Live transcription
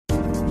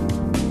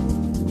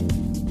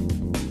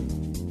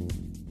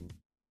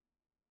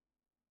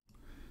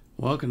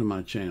Welcome to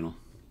my channel.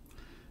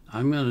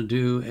 I'm going to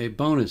do a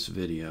bonus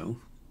video,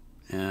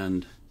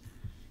 and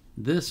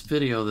this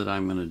video that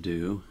I'm going to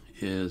do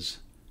is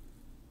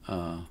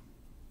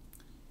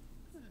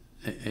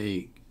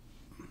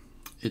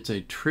it's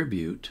a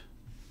tribute.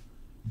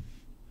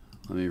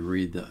 Let me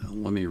read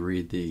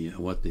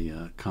what the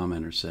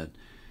commenter said.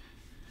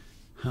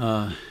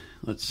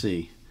 Let's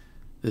see.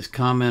 This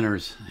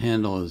commenter's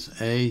handle is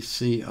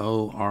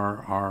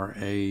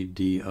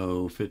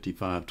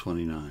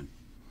ACORRADO5529.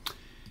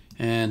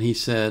 And he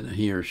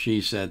or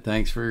she said,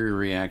 thanks for your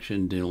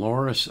reaction.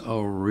 Dolores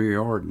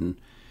O'Riordan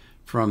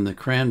from the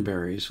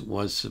Cranberries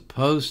was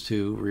supposed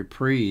to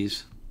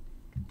reprise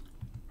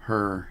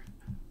her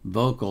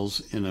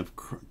vocals in a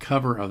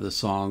cover of the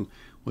song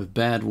with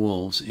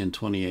Badwolves in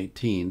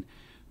 2018,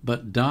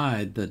 but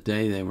died the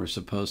day they were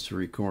supposed to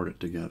record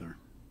it together.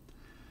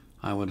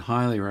 I would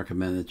highly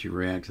recommend that you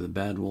react to the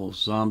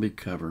Badwolves zombie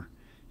cover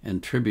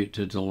and tribute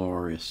to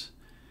Dolores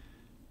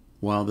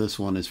while this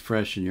one is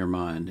fresh in your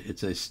mind.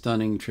 It's a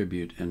stunning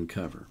tribute and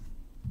cover.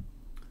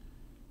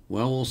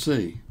 Well, we'll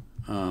see.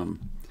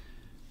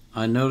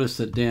 I noticed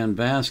that Dan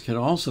Vasc had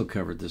also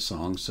covered this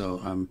song,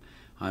 so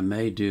I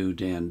may do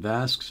Dan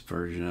Vasc's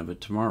version of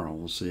it tomorrow.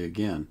 We'll see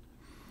again.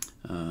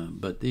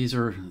 But these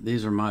are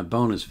my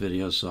bonus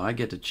videos, so I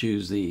get to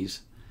choose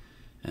these,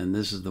 and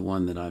this is the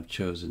one that I've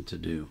chosen to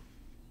do.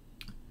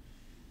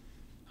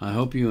 I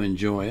hope you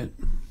enjoy it,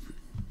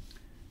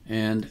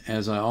 and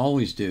as I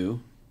always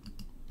do,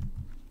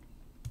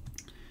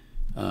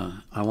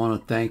 I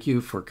want to thank you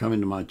for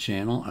coming to my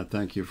channel. I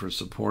thank you for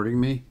supporting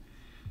me.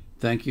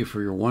 Thank you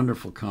for your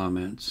wonderful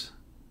comments.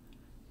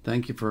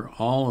 Thank you for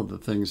all of the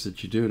things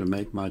that you do to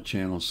make my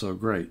channel so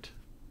great.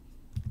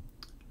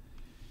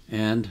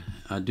 And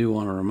I do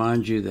want to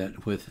remind you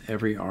that with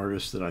every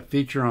artist that I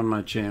feature on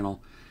my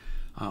channel,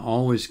 I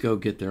always go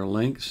get their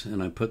links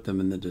and I put them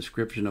in the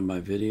description of my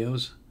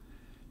videos.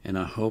 And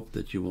I hope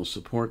that you will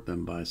support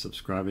them by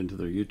subscribing to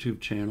their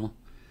YouTube channel,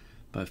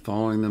 by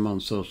following them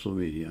on social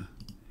media,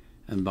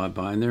 and by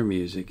buying their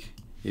music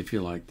if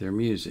you like their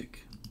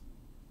music.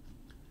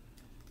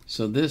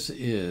 So this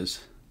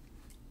is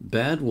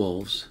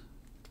Badwolves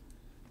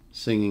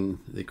singing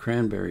the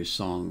Cranberries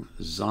song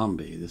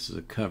Zombie. This is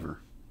a cover.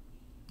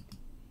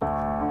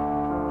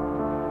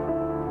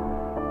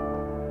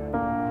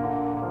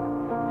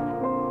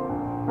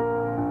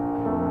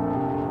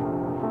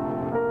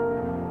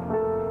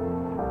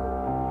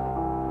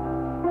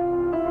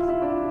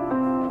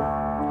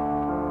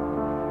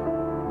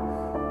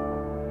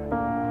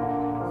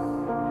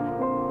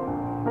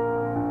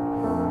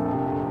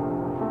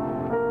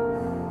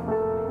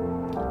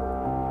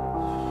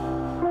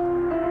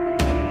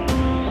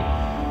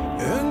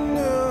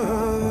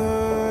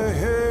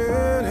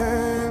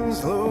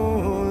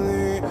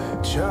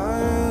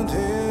 Child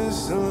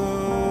is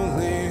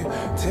slowly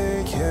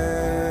taken,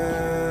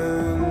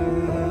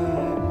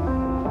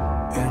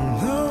 and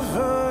the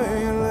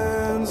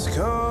violence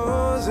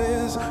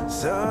causes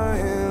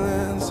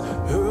silence.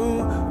 Who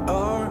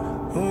are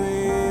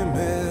we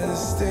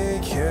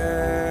mistaken?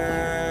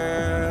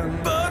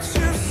 But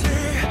you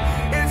see,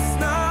 it's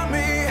not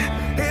me,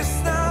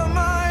 it's not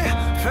my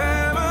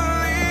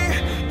family.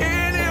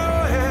 In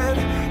your head,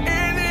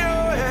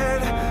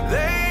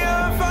 they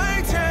are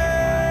fighting.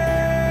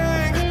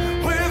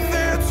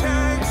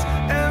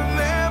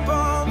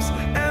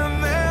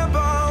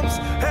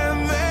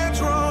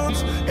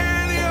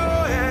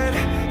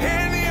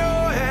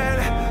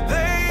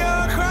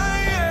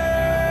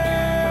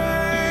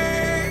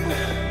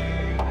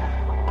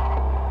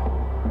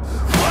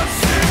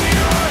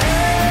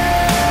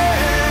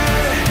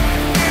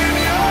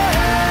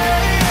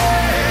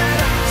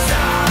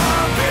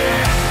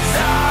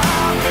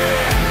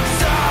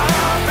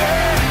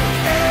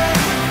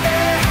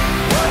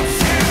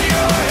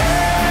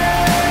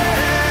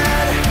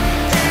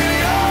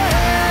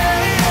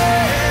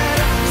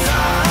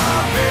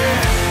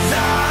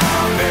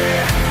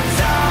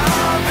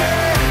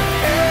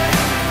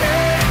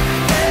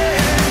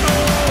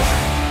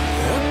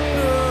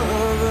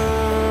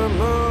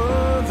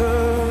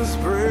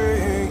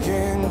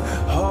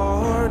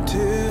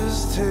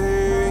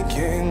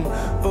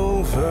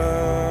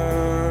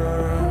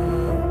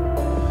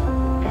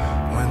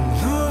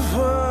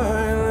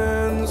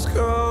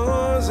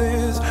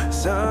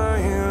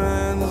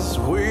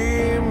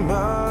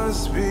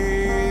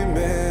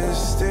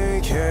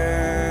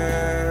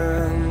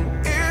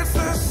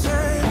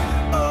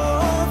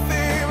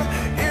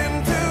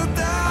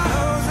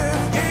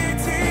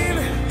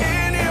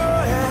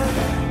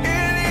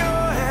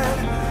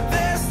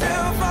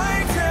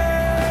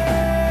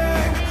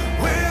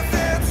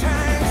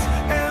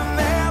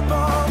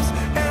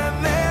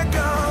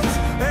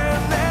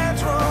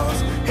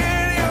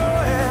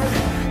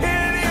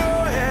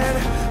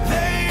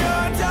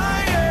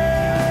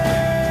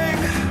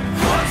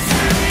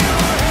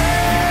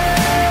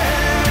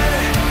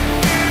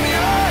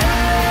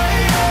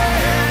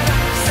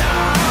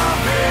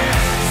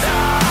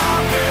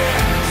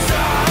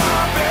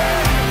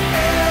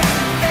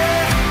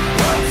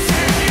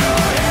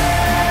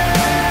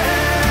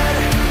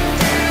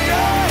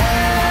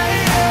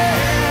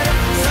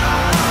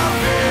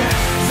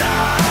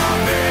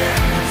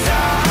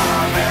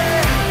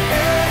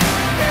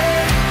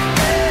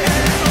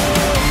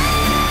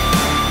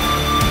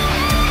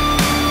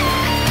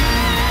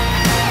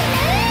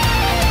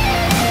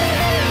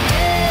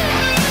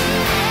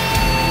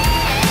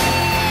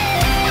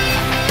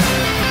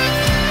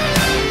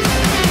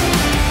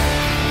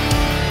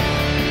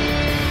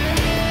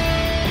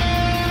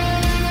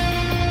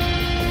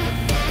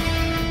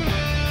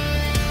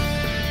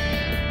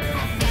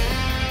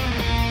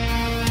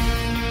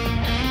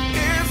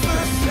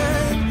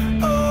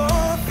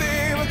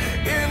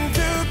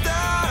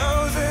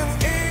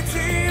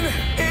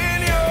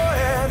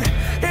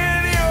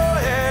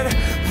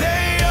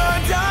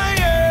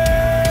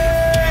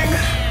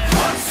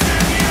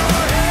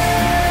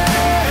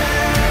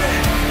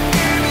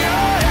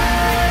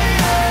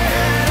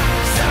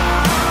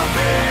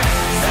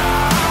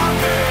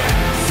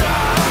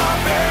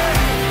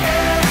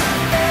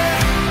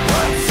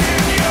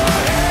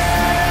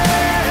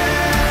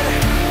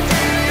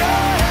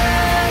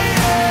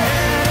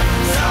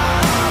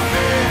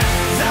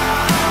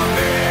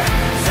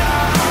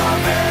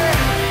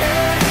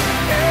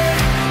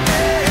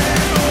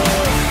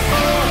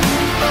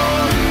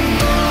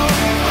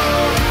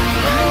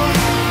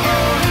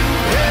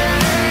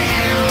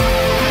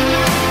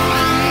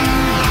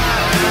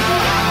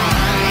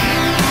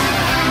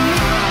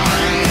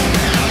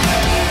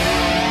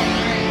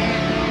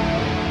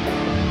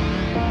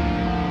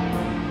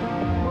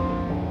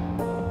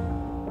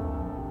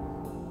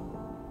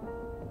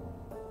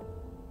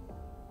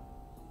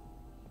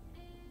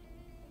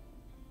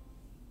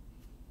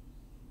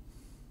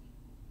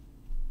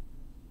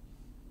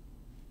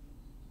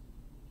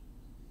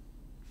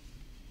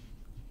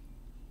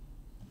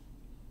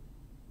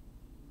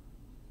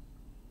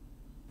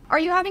 Are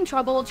you having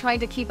trouble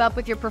trying to keep up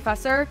with your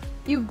professor?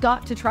 You've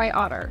got to try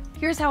Otter.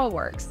 Here's how it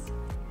works.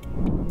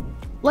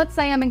 Let's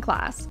say I'm in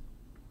class.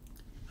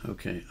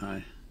 Okay,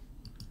 I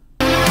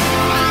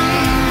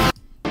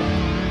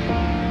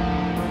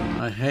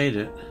hate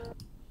it.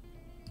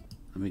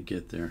 Let me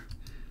get there.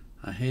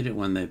 I hate it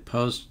when they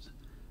post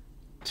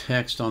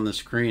text on the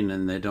screen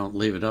and they don't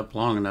leave it up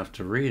long enough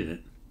to read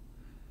it.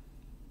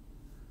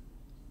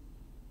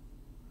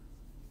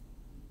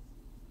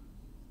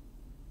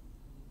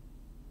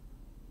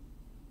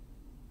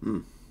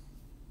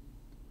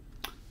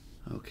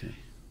 Okay.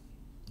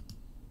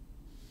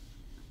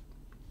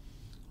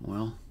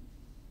 Well.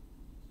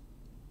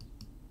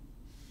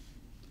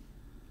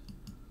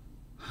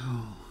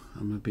 Oh,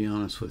 I'm going to be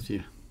honest with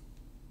you.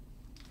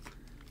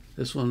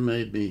 This one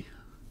made me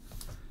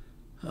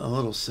a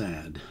little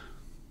sad.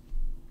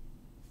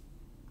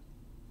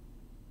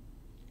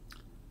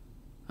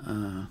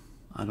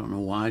 I don't know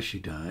why she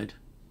died,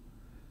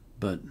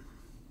 but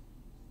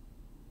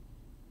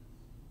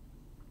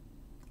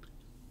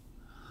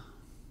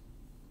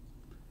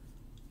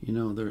you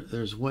know,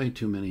 there's way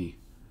too many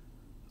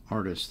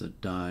artists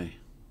that die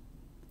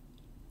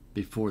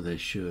before they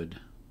should.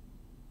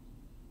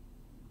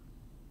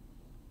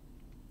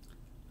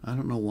 I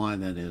don't know why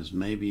that is.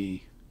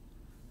 Maybe,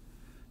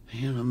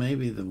 you know,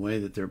 maybe the way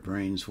that their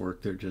brains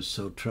work, they're just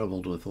so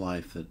troubled with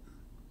life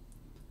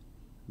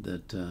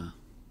that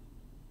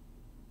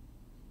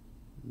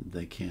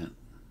they can't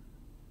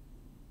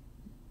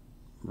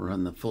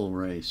run the full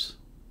race.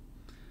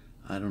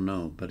 I don't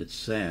know, but it's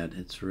sad.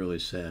 It's really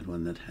sad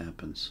when that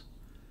happens.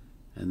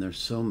 And there's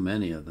so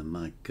many of them.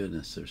 My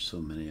goodness, there's so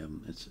many of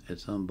them.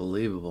 It's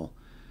unbelievable.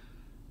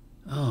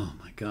 Oh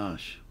my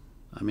gosh.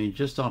 I mean,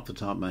 just off the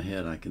top of my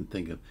head, I can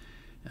think of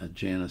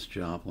Janis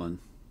Joplin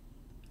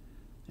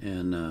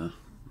and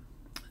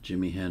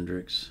Jimi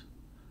Hendrix.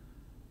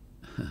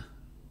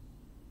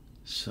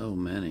 So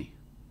many.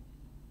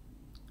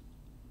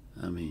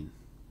 I mean,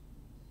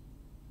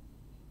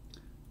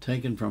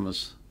 taken from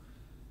us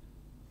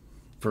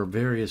for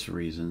various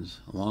reasons,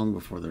 long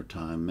before their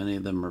time. Many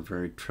of them are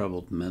very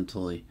troubled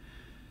mentally,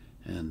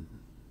 and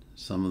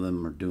some of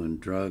them are doing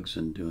drugs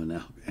and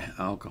doing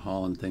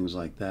alcohol and things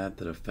like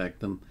that affect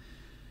them.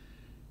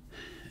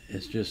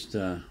 It's just,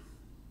 I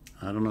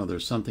don't know,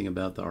 there's something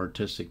about the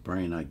artistic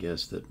brain, I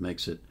guess, that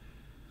makes it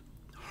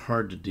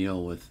hard to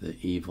deal with the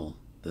evil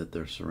that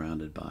they're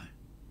surrounded by.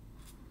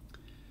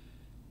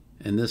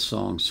 And this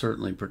song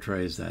certainly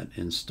portrays that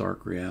in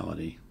stark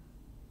reality.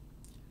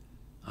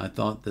 I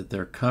thought that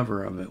their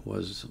cover of it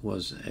was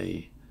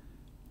an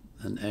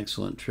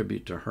excellent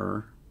tribute to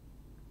her.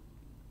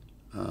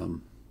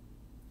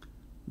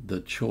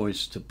 The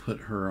choice to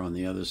put her on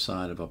the other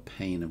side of a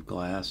pane of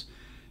glass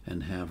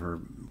and have her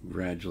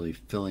gradually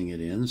filling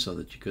it in so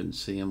that you couldn't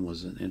see him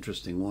was an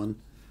interesting one.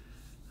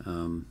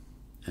 And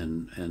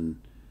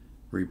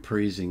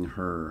reprising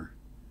her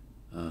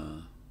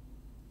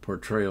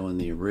portrayal in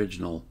the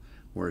original,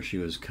 where she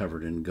was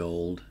covered in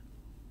gold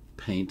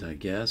paint, I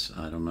guess.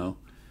 I don't know.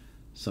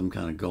 Some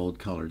kind of gold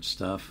colored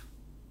stuff.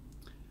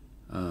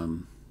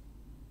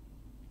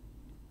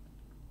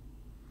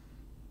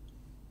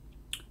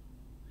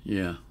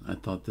 Yeah, I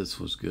thought this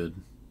was good.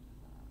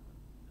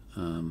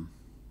 The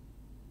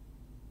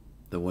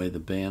way the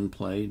band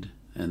played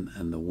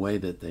and the way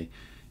that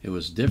it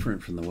was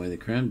different from the way the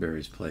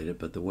Cranberries played it,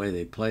 but the way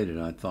they played it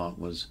I thought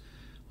was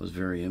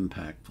very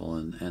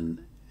impactful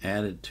and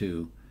added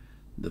to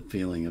the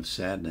feeling of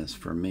sadness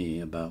for me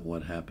about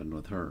what happened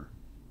with her.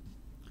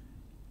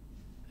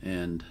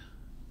 And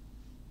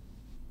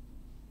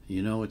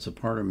you know, it's a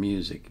part of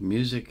music.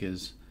 Music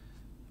is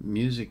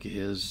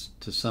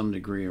to some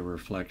degree a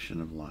reflection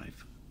of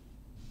life.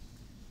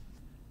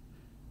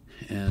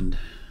 And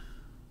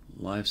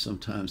life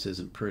sometimes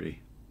isn't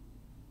pretty.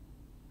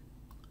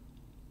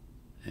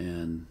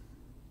 And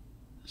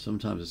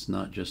sometimes it's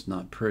not just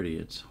not pretty,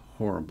 it's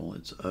horrible,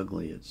 it's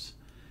ugly, it's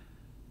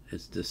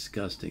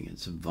disgusting,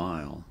 it's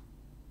vile.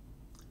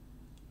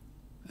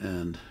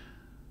 And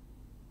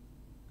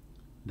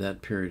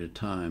that period of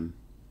time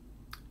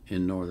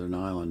in Northern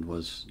Ireland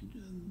was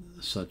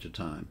such a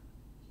time,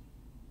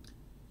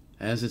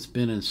 as it's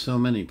been in so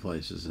many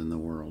places in the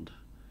world,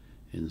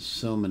 in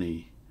so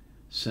many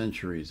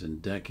centuries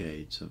and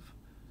decades of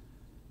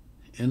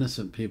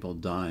innocent people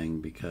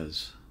dying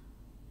because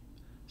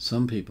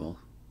some people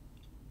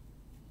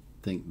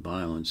think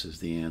violence is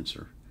the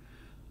answer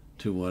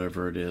to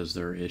whatever it is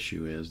their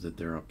issue is that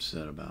they're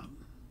upset about.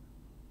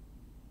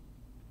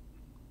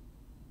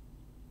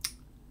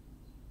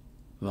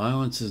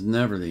 Violence is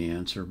never the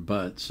answer,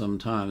 but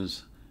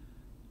sometimes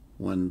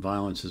when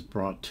violence is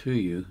brought to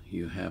you,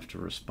 you have to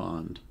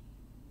respond.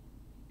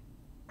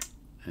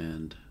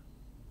 And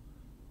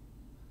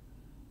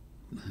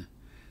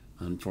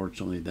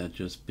unfortunately, that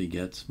just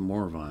begets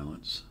more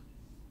violence.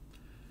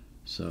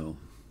 So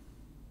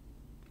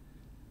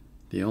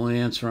the only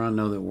answer I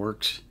know that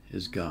works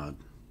is God.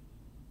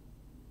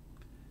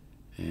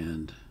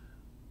 And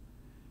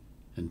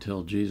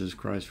until Jesus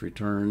Christ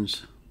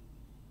returns,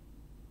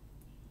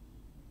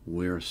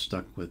 we're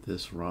stuck with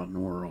this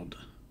rotten world.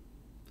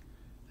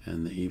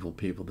 and the evil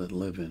people that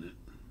live in it.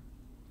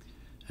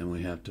 And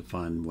we have to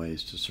find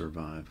ways to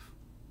survive.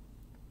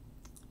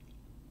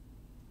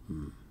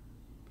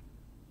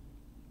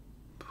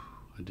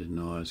 I didn't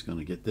know I was going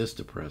to get this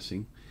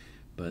depressing,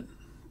 but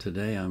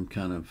today I'm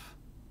kind of,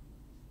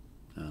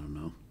 I don't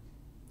know,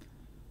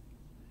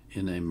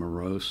 in a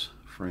morose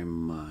frame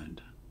of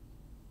mind.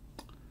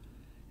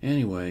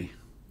 Anyway,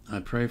 I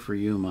pray for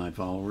you, my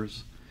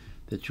followers,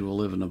 that you will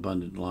live an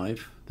abundant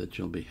life, that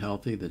you'll be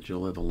healthy, that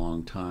you'll live a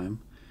long time,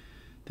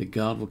 that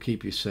God will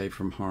keep you safe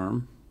from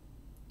harm,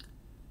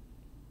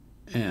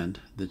 and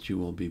that you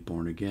will be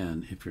born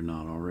again if you're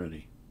not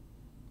already.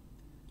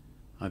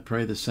 I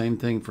pray the same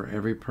thing for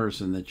every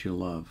person that you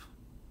love.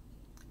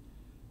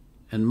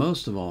 And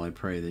most of all, I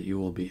pray that you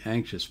will be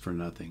anxious for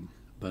nothing,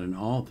 but in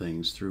all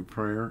things, through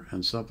prayer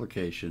and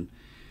supplication,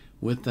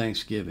 with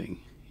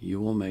thanksgiving,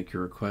 you will make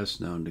your requests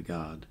known to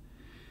God,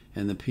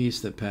 and the peace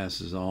that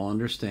passes all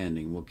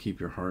understanding will keep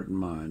your heart and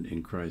mind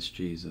in Christ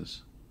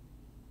Jesus.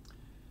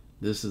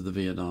 This is the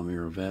Vietnam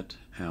Era Vet,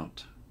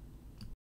 out.